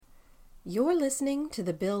You're listening to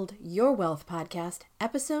the Build Your Wealth podcast,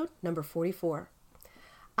 episode number 44.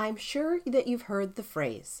 I'm sure that you've heard the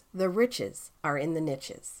phrase, the riches are in the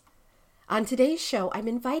niches. On today's show, I'm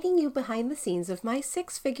inviting you behind the scenes of my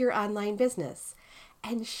six-figure online business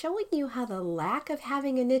and showing you how the lack of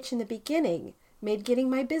having a niche in the beginning made getting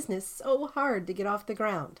my business so hard to get off the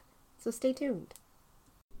ground. So stay tuned.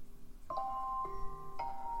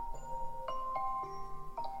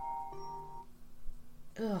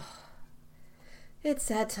 Ugh. It's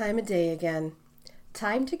that time of day again.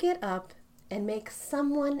 Time to get up and make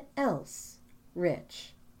someone else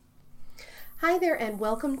rich. Hi there and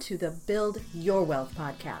welcome to the Build Your Wealth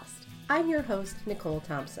podcast. I'm your host, Nicole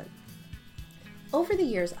Thompson. Over the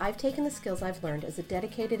years, I've taken the skills I've learned as a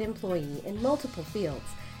dedicated employee in multiple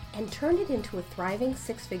fields and turned it into a thriving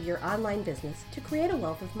six-figure online business to create a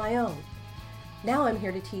wealth of my own. Now I'm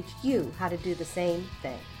here to teach you how to do the same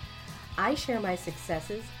thing. I share my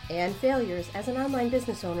successes and failures as an online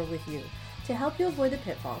business owner with you to help you avoid the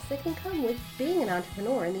pitfalls that can come with being an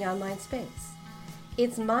entrepreneur in the online space.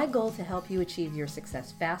 It's my goal to help you achieve your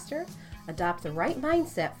success faster, adopt the right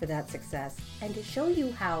mindset for that success, and to show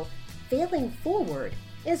you how failing forward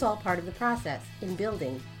is all part of the process in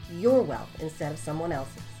building your wealth instead of someone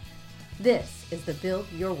else's. This is the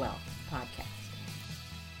Build Your Wealth podcast.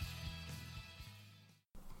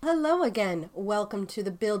 Hello again. Welcome to the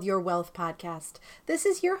Build Your Wealth podcast. This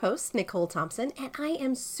is your host, Nicole Thompson, and I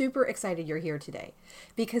am super excited you're here today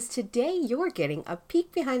because today you're getting a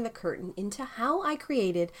peek behind the curtain into how I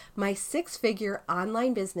created my six-figure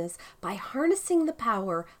online business by harnessing the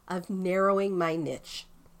power of narrowing my niche.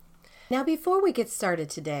 Now, before we get started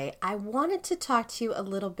today, I wanted to talk to you a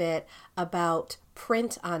little bit about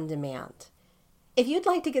print on demand. If you'd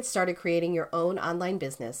like to get started creating your own online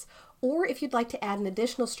business, or if you'd like to add an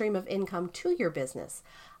additional stream of income to your business,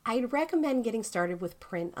 I'd recommend getting started with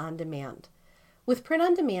print on demand. With print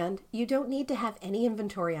on demand, you don't need to have any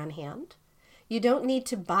inventory on hand. You don't need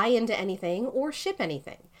to buy into anything or ship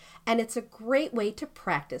anything. And it's a great way to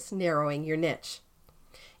practice narrowing your niche.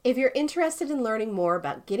 If you're interested in learning more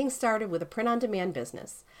about getting started with a print on demand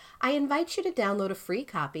business, I invite you to download a free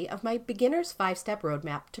copy of my Beginner's 5-Step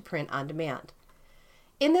Roadmap to Print on Demand.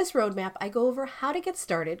 In this roadmap, I go over how to get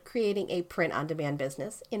started creating a print-on-demand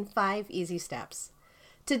business in 5 easy steps.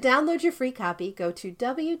 To download your free copy, go to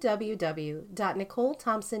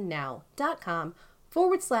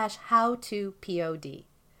www.nicolethompsonnow.com/howtopod.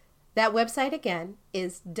 That website again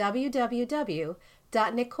is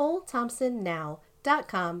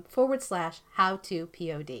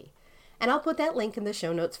www.nicolethompsonnow.com/howtopod. And I'll put that link in the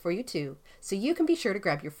show notes for you too, so you can be sure to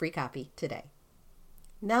grab your free copy today.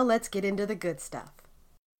 Now let's get into the good stuff.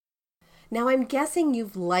 Now, I'm guessing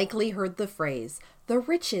you've likely heard the phrase, the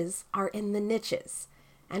riches are in the niches.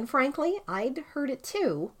 And frankly, I'd heard it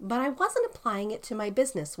too, but I wasn't applying it to my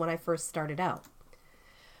business when I first started out.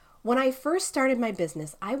 When I first started my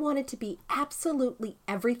business, I wanted to be absolutely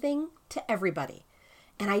everything to everybody.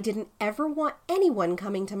 And I didn't ever want anyone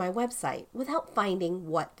coming to my website without finding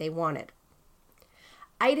what they wanted.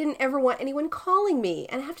 I didn't ever want anyone calling me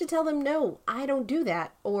and have to tell them, no, I don't do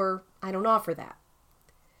that, or I don't offer that.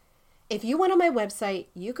 If you went on my website,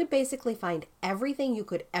 you could basically find everything you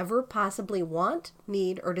could ever possibly want,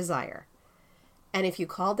 need, or desire. And if you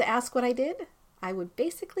called to ask what I did, I would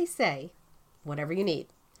basically say, whatever you need.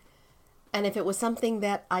 And if it was something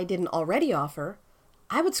that I didn't already offer,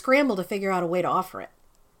 I would scramble to figure out a way to offer it.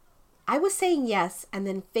 I was saying yes and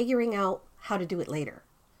then figuring out how to do it later.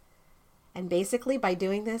 And basically by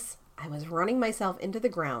doing this, I was running myself into the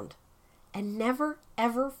ground and never,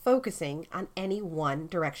 ever focusing on any one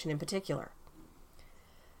direction in particular.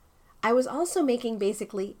 I was also making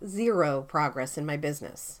basically zero progress in my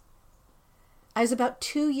business. I was about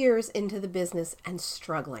 2 years into the business and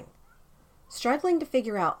struggling to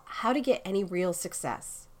figure out how to get any real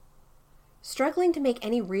success, struggling to make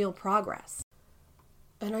any real progress.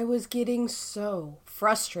 And I was getting so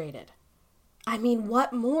frustrated. I mean,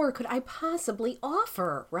 what more could I possibly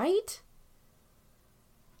offer, right?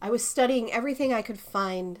 I was studying everything I could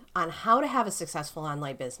find on how to have a successful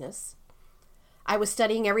online business. I was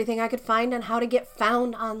studying everything I could find on how to get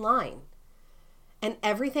found online. And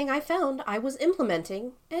everything I found I was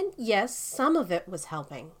implementing, and yes, some of it was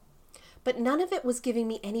helping. But none of it was giving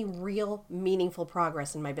me any real meaningful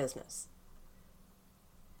progress in my business.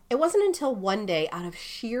 It wasn't until one day, out of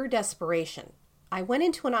sheer desperation, I went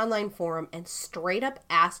into an online forum and straight up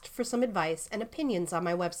asked for some advice and opinions on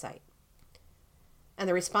my website. And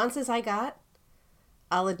the responses I got,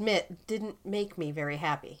 I'll admit, didn't make me very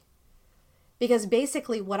happy. Because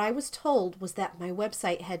basically what I was told was that my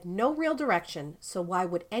website had no real direction, so why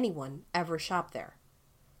would anyone ever shop there?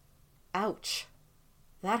 Ouch.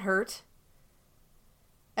 That hurt.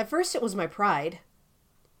 At first it was my pride.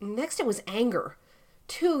 Next it was anger.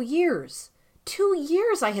 2 years. 2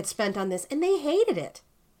 years I had spent on this, and they hated it.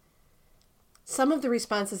 Some of the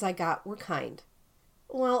responses I got were kind,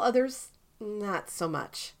 while others, not so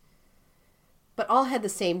much. But all had the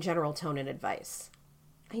same general tone and advice.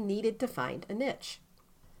 I needed to find a niche.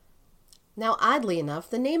 Now, oddly enough,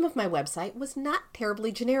 the name of my website was not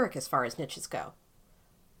terribly generic as far as niches go.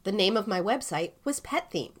 The name of my website was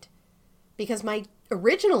pet-themed, because my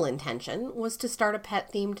original intention was to start a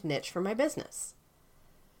pet-themed niche for my business.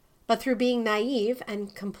 But through being naive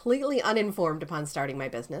and completely uninformed upon starting my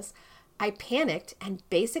business, I panicked and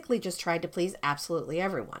basically just tried to please absolutely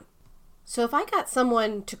everyone. So if I got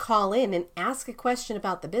someone to call in and ask a question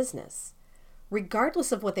about the business,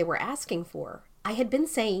 regardless of what they were asking for, I had been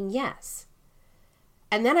saying yes.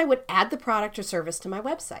 And then I would add the product or service to my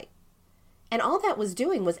website. And all that was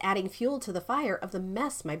doing was adding fuel to the fire of the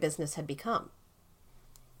mess my business had become.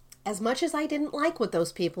 As much as I didn't like what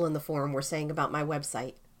those people in the forum were saying about my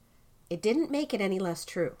website, it didn't make it any less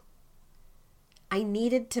true. I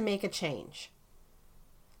needed to make a change.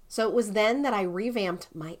 So it was then that I revamped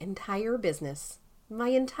my entire business, my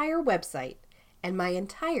entire website, and my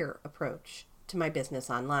entire approach to my business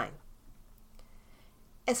online.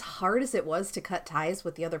 As hard as it was to cut ties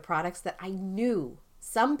with the other products that I knew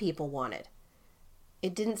some people wanted,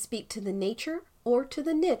 it didn't speak to the nature or to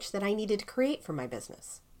the niche that I needed to create for my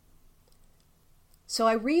business. So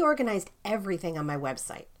I reorganized everything on my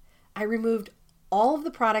website. I removed all of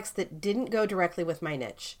the products that didn't go directly with my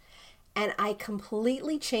niche, and I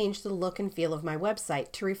completely changed the look and feel of my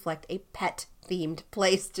website to reflect a pet-themed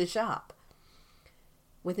place to shop.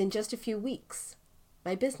 Within just a few weeks,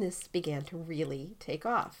 my business began to really take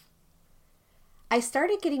off. I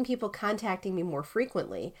started getting people contacting me more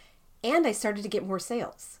frequently, and I started to get more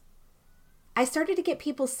sales. I started to get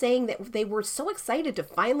people saying that they were so excited to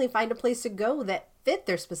finally find a place to go that fit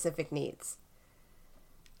their specific needs.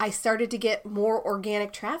 I started to get more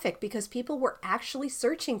organic traffic because people were actually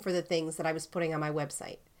searching for the things that I was putting on my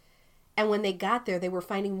website. And when they got there, they were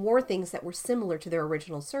finding more things that were similar to their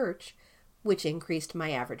original search, which increased my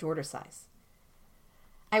average order size.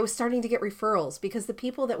 I was starting to get referrals because the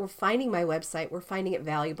people that were finding my website were finding it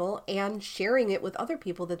valuable and sharing it with other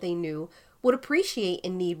people that they knew would appreciate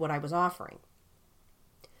and need what I was offering.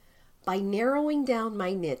 By narrowing down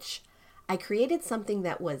my niche, I created something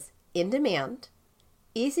that was in demand,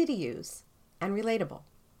 easy to use, and relatable.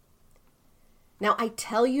 Now, I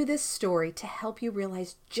tell you this story to help you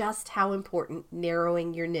realize just how important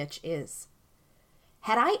narrowing your niche is.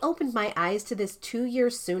 Had I opened my eyes to this 2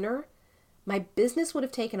 years sooner, my business would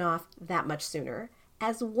have taken off that much sooner,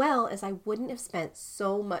 as well as I wouldn't have spent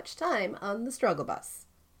so much time on the struggle bus.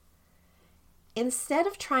 Instead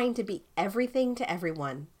of trying to be everything to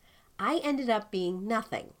everyone, I ended up being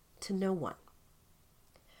nothing to no one.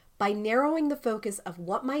 By narrowing the focus of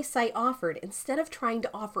what my site offered instead of trying to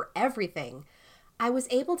offer everything, I was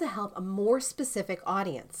able to help a more specific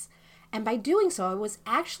audience. And by doing so, I was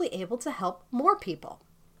actually able to help more people.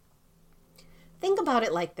 Think about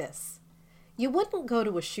it like this. You wouldn't go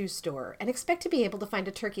to a shoe store and expect to be able to find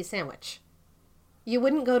a turkey sandwich. You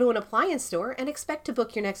wouldn't go to an appliance store and expect to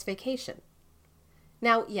book your next vacation.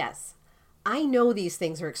 Now, yes, I know these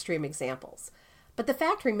things are extreme examples, but the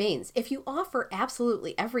fact remains, if you offer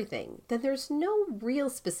absolutely everything, then there's no real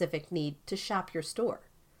specific need to shop your store.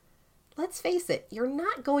 Let's face it, you're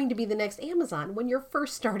not going to be the next Amazon when you're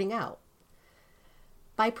first starting out.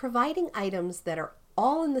 By providing items that are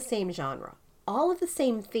all in the same genre, all of the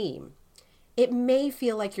same theme, it may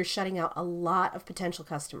feel like you're shutting out a lot of potential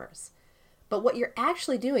customers. But what you're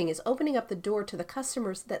actually doing is opening up the door to the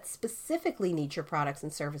customers that specifically need your products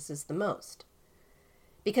and services the most.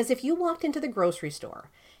 Because if you walked into the grocery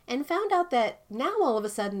store and found out that now all of a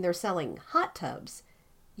sudden they're selling hot tubs,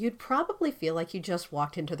 you'd probably feel like you just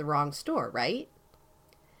walked into the wrong store, right?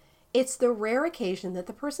 It's the rare occasion that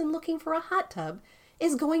the person looking for a hot tub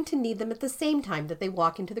is going to need them at the same time that they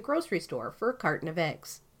walk into the grocery store for a carton of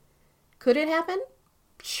eggs. Could it happen?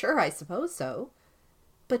 Sure, I suppose so.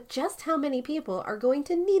 But just how many people are going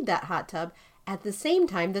to need that hot tub at the same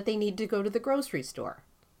time that they need to go to the grocery store?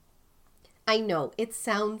 I know, it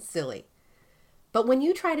sounds silly. But when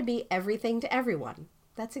you try to be everything to everyone,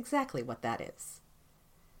 that's exactly what that is.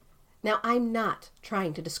 Now, I'm not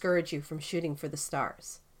trying to discourage you from shooting for the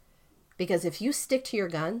stars. Because if you stick to your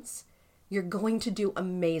guns, you're going to do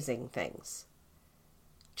amazing things.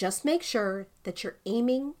 Just make sure that you're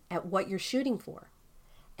aiming at what you're shooting for,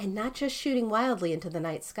 and not just shooting wildly into the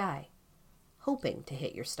night sky, hoping to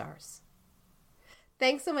hit your stars.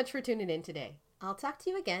 Thanks so much for tuning in today. I'll talk to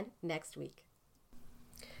you again next week.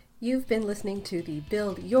 You've been listening to the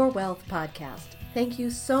Build Your Wealth podcast. Thank you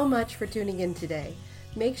so much for tuning in today.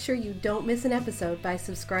 Make sure you don't miss an episode by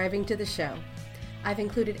subscribing to the show. I've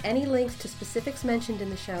included any links to specifics mentioned in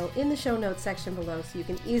the show notes section below so you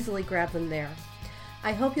can easily grab them there.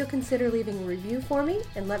 I hope you'll consider leaving a review for me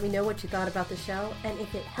and let me know what you thought about the show, and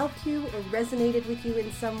if it helped you or resonated with you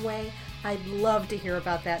in some way, I'd love to hear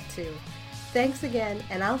about that too. Thanks again,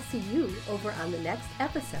 and I'll see you over on the next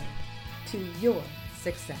episode. To your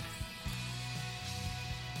success.